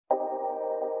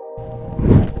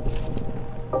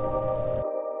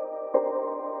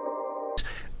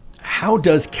How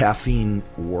does caffeine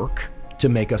work to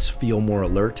make us feel more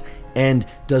alert? And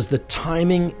does the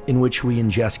timing in which we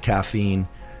ingest caffeine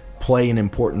play an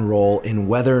important role in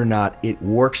whether or not it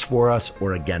works for us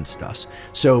or against us?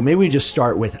 So maybe we just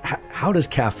start with, how does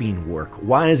caffeine work?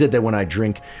 Why is it that when I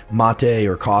drink mate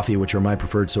or coffee, which are my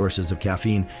preferred sources of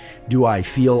caffeine, do I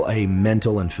feel a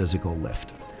mental and physical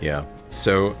lift? Yeah,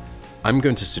 so I'm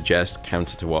going to suggest,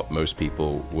 counter to what most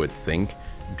people would think,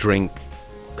 drink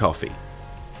coffee.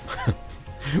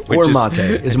 Or mate.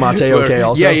 Is mate okay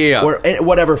also? Yeah. Or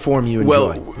whatever form you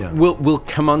enjoy. Well, we'll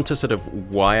come on to sort of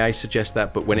why I suggest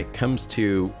that, but when it comes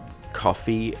to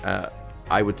coffee,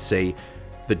 I would say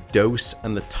the dose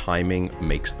and the timing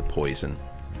makes the poison.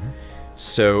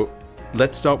 So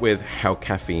let's start with how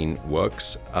caffeine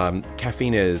works.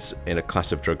 Caffeine is in a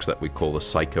class of drugs that we call the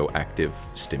psychoactive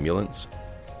stimulants.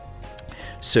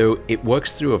 So it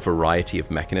works through a variety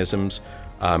of mechanisms.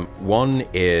 One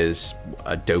is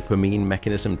a dopamine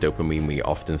mechanism. Dopamine we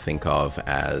often think of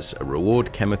as a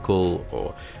reward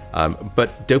chemical,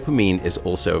 but dopamine is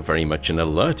also very much an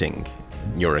alerting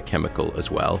neurochemical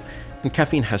as well. And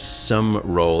caffeine has some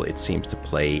role, it seems, to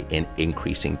play in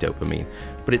increasing dopamine.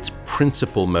 But its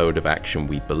principal mode of action,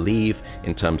 we believe,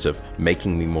 in terms of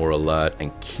making me more alert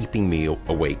and keeping me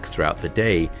awake throughout the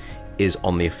day, is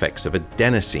on the effects of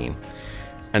adenosine.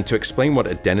 And to explain what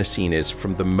adenosine is,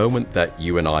 from the moment that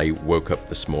you and I woke up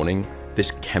this morning,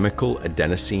 this chemical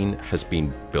adenosine has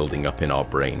been building up in our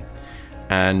brain.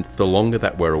 And the longer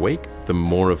that we're awake, the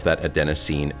more of that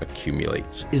adenosine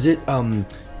accumulates. Is it, may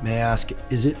I ask,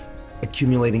 is it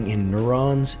accumulating in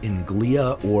neurons, in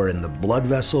glia, or in the blood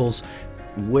vessels?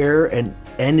 Where, and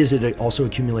is it also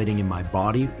accumulating in my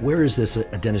body? Where is this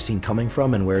adenosine coming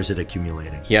from, and where is it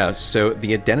accumulating? Yeah, so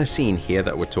the adenosine here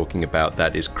that we're talking about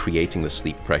that is creating the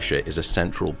sleep pressure is a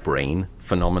central brain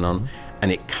phenomenon, and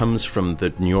it comes from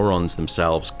the neurons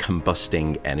themselves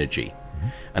combusting energy.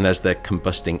 And as they're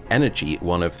combusting energy,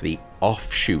 one of the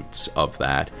offshoots of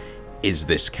that is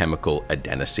this chemical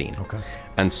adenosine. Okay.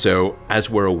 And so as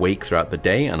we're awake throughout the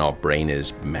day and our brain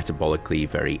is metabolically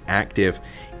very active,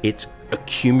 it's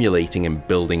accumulating and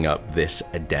building up this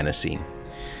adenosine.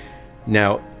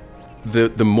 Now, the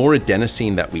more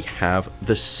adenosine that we have,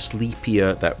 the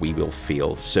sleepier that we will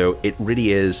feel. So it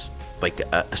really is like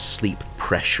a sleep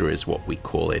pressure is what we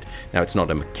call it. Now, it's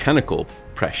not a mechanical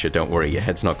pressure, don't worry, your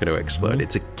head's not going to explode.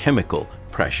 It's a chemical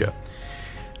pressure.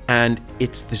 And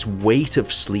it's this weight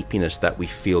of sleepiness that we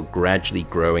feel gradually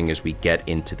growing as we get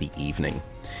into the evening.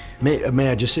 May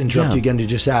I just interrupt you again to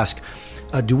just ask,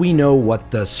 do we know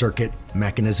what the circuit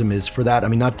mechanism is for that? I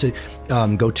mean, not to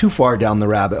go too far down the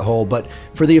rabbit hole, but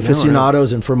for the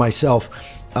aficionados and for myself,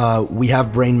 we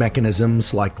have brain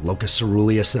mechanisms like locus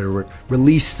ceruleus that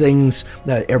release things,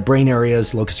 brain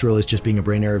areas, locus ceruleus just being a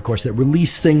brain area, of course, that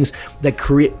release things that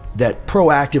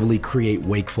proactively create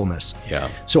wakefulness. Yeah.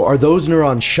 So are those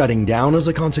neurons shutting down as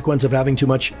a consequence of having too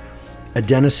much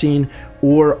adenosine,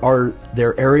 or are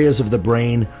there areas of the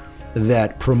brain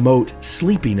that promote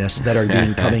sleepiness that are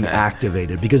becoming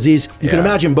activated? Because these, you can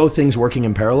imagine both things working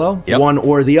in parallel. Yep. One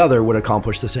or the other would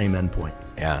accomplish the same endpoint.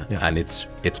 Yeah, and it's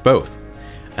both.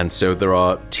 And so there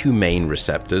are two main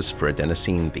receptors for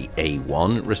adenosine, the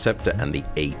A1 receptor and the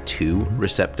A2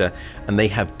 receptor, and they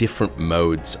have different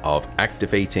modes of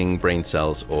activating brain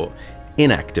cells or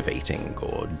inactivating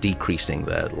or decreasing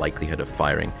the likelihood of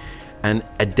firing. And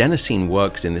adenosine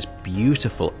works in this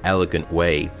beautiful, elegant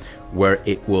way where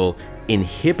it will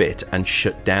inhibit and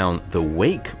shut down the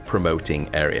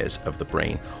wake-promoting areas of the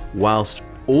brain, whilst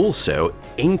also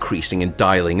increasing and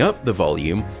dialing up the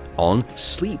volume on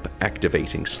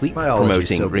sleep-activating,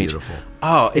 sleep-promoting regions. Beautiful.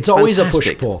 Oh, it's always fantastic.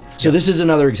 A push-pull. So this is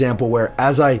another example where,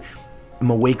 as I am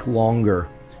awake longer,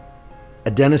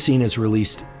 adenosine is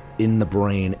released in the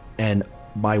brain, and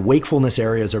my wakefulness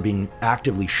areas are being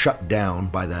actively shut down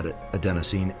by that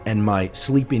adenosine, and my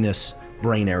sleepiness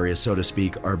brain areas, so to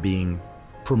speak, are being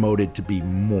promoted to be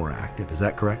more active. Is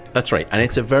that correct? That's right. And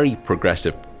it's a very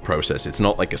progressive process. It's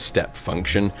not like a step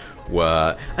function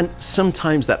where, and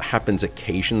sometimes that happens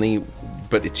occasionally,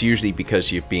 but it's usually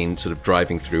because you've been sort of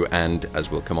driving through and,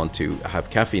 as we'll come on to, have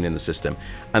caffeine in the system,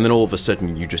 and then all of a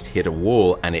sudden you just hit a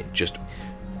wall and it just,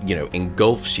 you know,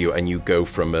 engulfs you, and you go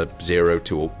from a 0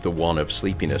 to the 1 of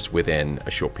sleepiness within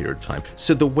a short period of time.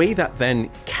 So the way that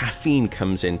then caffeine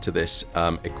comes into this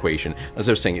equation, as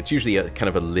I was saying, it's usually a kind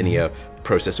of a linear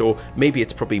process, or maybe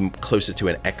it's probably closer to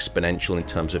an exponential in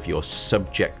terms of your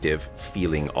subjective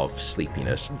feeling of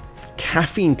sleepiness.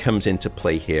 Caffeine comes into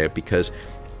play here because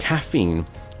caffeine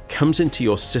comes into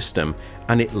your system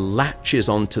and it latches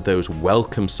onto those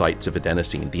welcome sites of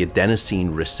adenosine, the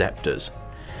adenosine receptors.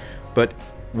 But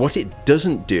what it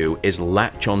doesn't do is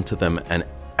latch onto them and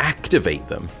activate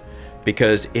them,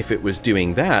 because if it was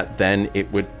doing that, then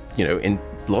it would, you know, in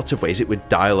lots of ways, it would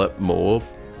dial up more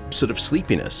sort of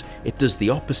sleepiness. It does the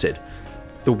opposite.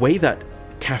 The way that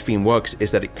caffeine works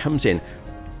is that it comes in,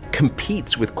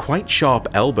 competes with quite sharp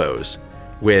elbows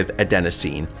with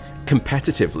adenosine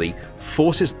competitively,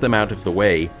 forces them out of the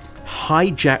way,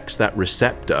 hijacks that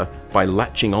receptor by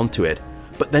latching onto it,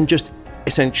 but then just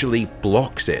essentially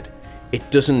blocks it. It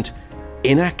doesn't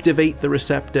inactivate the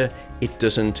receptor, it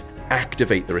doesn't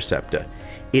activate the receptor.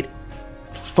 It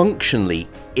functionally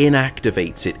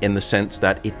inactivates it in the sense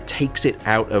that it takes it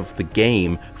out of the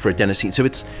game for adenosine. So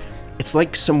it's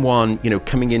like someone, you know,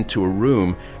 coming into a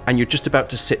room and you're just about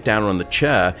to sit down on the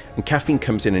chair and caffeine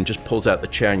comes in and just pulls out the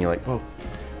chair and you're like, well,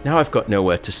 now I've got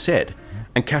nowhere to sit.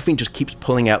 And caffeine just keeps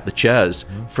pulling out the chairs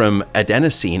from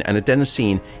adenosine, and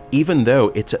adenosine, even though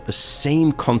it's at the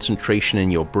same concentration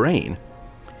in your brain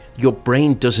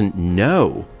doesn't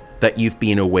know that you've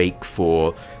been awake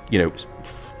for, you know,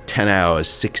 10 hours,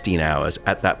 16 hours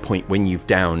at that point when you've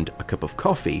downed a cup of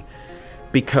coffee,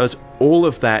 because all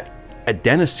of that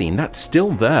adenosine that's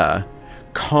still there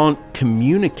can't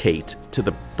communicate to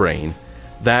the brain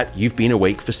that you've been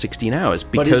awake for 16 hours.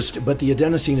 Because but the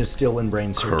adenosine is still in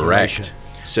brain circulation. Correct.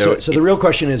 So the real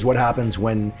question is, what happens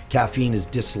when caffeine is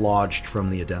dislodged from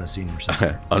the adenosine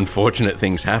receptor? Unfortunate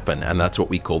things happen, and that's what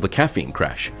we call the caffeine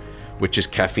crash, which is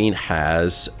caffeine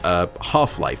has a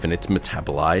half-life and it's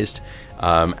metabolized.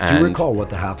 Do you recall what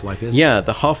the half-life is? Yeah,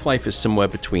 the half-life is somewhere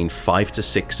between 5 to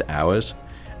 6 hours,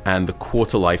 and the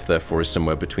quarter life, therefore, is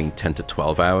somewhere between 10 to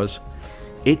 12 hours.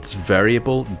 It's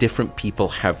variable. Different people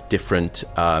have different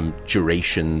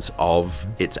durations of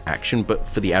its action, but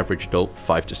for the average adult,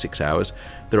 5 to 6 hours.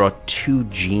 There are 2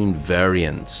 gene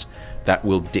variants that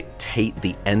will dictate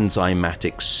the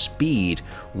enzymatic speed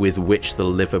with which the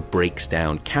liver breaks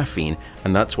down caffeine,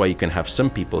 and that's why you can have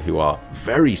some people who are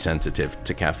very sensitive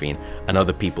to caffeine and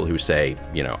other people who say,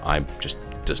 you know, I'm just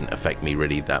doesn't affect me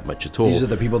really that much at all. These are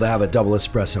the people that have a double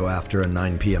espresso after a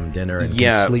 9 p.m. dinner and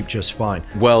can sleep just fine.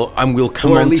 Well, and we'll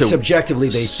come on to... Or at least subjectively,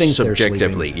 they think they're sleeping.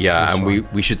 Subjectively, yeah, and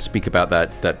we should speak about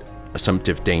that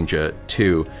assumptive danger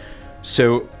too.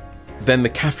 So then the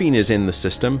caffeine is in the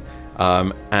system,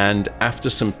 and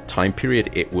after some time period,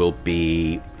 it will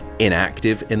be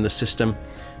inactive in the system.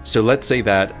 So let's say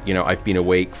that, you know, I've been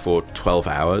awake for 12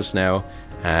 hours now,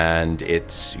 and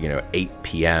it's, you know, 8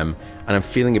 p.m., and I'm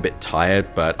feeling a bit tired,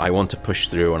 but I want to push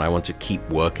through and I want to keep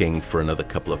working for another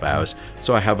couple of hours.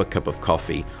 So I have a cup of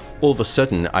coffee. All of a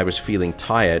sudden, I was feeling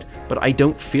tired, but I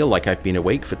don't feel like I've been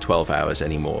awake for 12 hours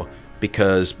anymore,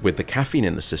 because with the caffeine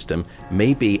in the system,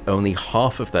 maybe only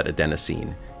half of that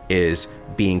adenosine is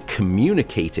being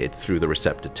communicated through the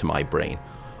receptor to my brain.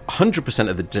 100%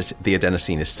 of the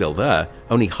adenosine is still there.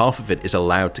 Only half of it is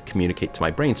allowed to communicate to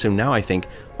my brain. So now I think,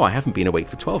 oh, I haven't been awake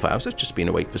for 12 hours. I've just been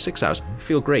awake for 6 hours. I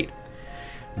feel great.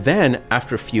 Then,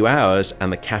 after a few hours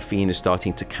and the caffeine is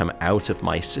starting to come out of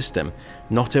my system,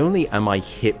 not only am I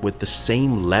hit with the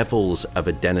same levels of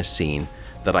adenosine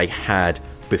that I had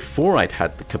before I'd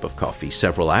had the cup of coffee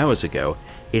several hours ago,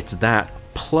 it's that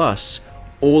plus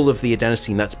all of the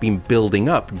adenosine that's been building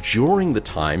up during the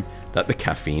time that the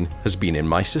caffeine has been in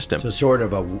my system. So sort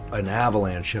of an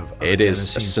avalanche of it adenosine.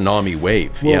 Is a tsunami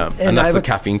wave, well, yeah. And that's the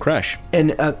caffeine crash.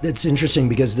 And it's interesting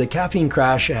because the caffeine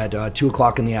crash at 2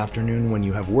 o'clock in the afternoon when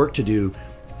you have work to do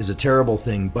is a terrible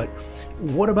thing. But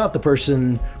what about the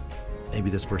person, maybe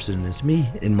this person is me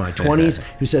in my 20s,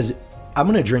 who says, I'm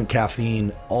going to drink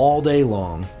caffeine all day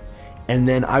long, and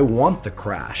then I want the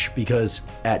crash because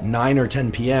at 9 or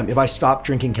 10 p.m., if I stop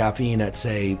drinking caffeine at,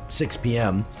 say, 6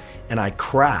 p.m., and I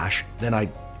crash, then I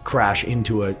crash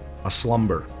into a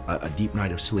slumber, a deep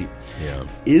night of sleep. Yeah.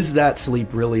 Is that sleep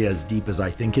really as deep as I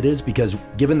think it is? Because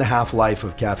given the half-life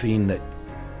of caffeine that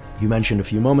you mentioned a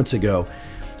few moments ago,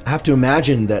 I have to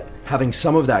imagine that having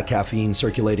some of that caffeine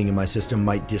circulating in my system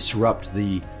might disrupt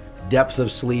the depth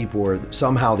of sleep or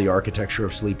somehow the architecture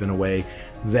of sleep in a way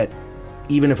that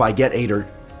even if I get 8 or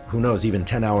who knows, even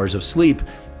 10 hours of sleep,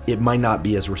 it might not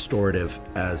be as restorative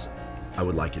as I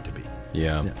would like it to be.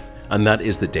 Yeah. And that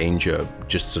is the danger,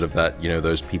 just sort of that, you know,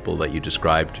 those people that you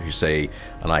described who say,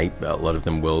 and a lot of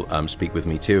them will speak with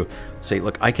me too, say,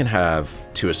 look, I can have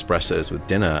 2 espressos with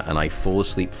dinner and I fall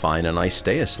asleep fine and I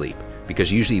stay asleep.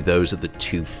 Because usually those are the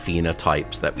 2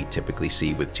 phenotypes that we typically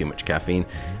see with too much caffeine.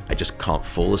 I just can't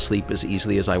fall asleep as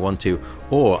easily as I want to,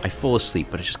 or I fall asleep,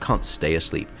 but I just can't stay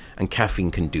asleep. And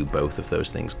caffeine can do both of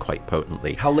those things quite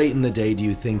potently. How late in the day do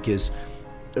you think is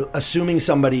assuming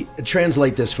somebody,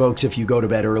 translate this, folks, if you go to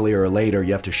bed earlier or later,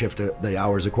 you have to shift the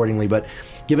hours accordingly. But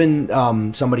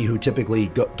given somebody who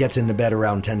typically gets into bed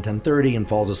around 10:30 and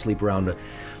falls asleep around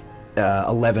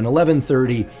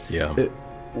 11:30,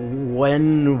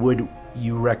 when would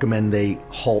you recommend they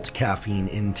halt caffeine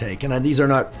intake? And these are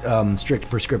not strict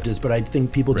prescriptives, but I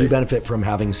think people do benefit from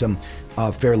having some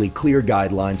fairly clear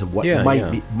guidelines of what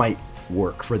might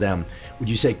work for them. Would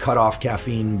you say cut off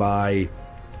caffeine by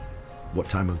what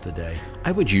time of the day?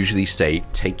 I would usually say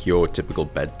take your typical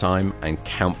bedtime and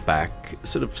count back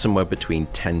sort of somewhere between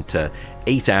 10 to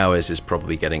 8 hours is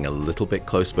probably getting a little bit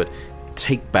close, but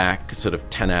take back sort of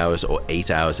 10 hours or 8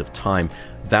 hours of time.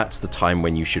 That's the time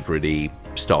when you should really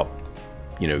stop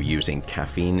using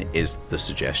caffeine, is the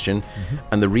suggestion.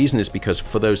 And the reason is because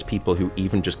for those people who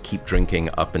even just keep drinking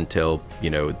up until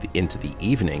into the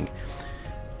evening,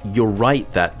 you're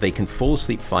right that they can fall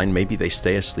asleep fine, maybe they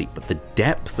stay asleep, but the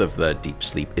depth of their deep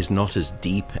sleep is not as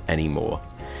deep anymore.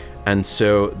 And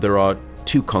so there are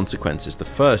two consequences. The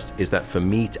first is that for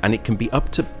me, and it can be up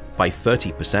to by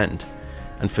 30%,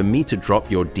 and for me to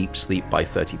drop your deep sleep by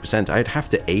 30%, I'd have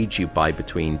to age you by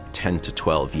between 10 to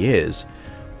 12 years.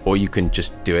 Or you can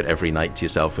just do it every night to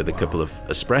yourself with a couple of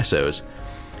espressos.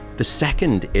 The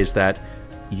second is that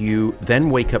you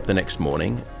then wake up the next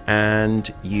morning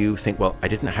and you think, well, I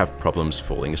didn't have problems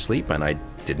falling asleep and I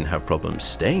didn't have problems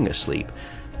staying asleep,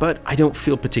 but I don't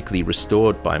feel particularly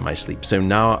restored by my sleep. So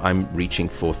now I'm reaching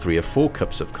for 3 or 4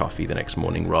 cups of coffee the next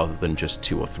morning rather than just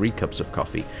 2 or 3 cups of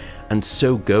coffee. And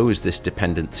so goes this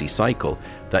dependency cycle,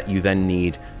 that you then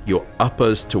need your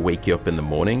uppers to wake you up in the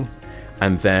morning.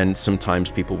 And then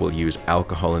sometimes people will use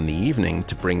alcohol in the evening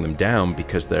to bring them down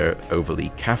because they're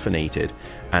overly caffeinated.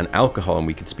 And alcohol, and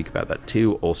we could speak about that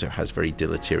too, also has very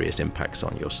deleterious impacts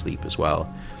on your sleep as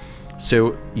well.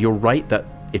 So you're right that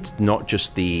it's not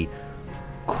just the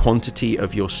quantity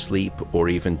of your sleep or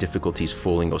even difficulties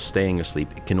falling or staying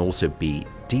asleep. It can also be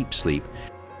deep sleep.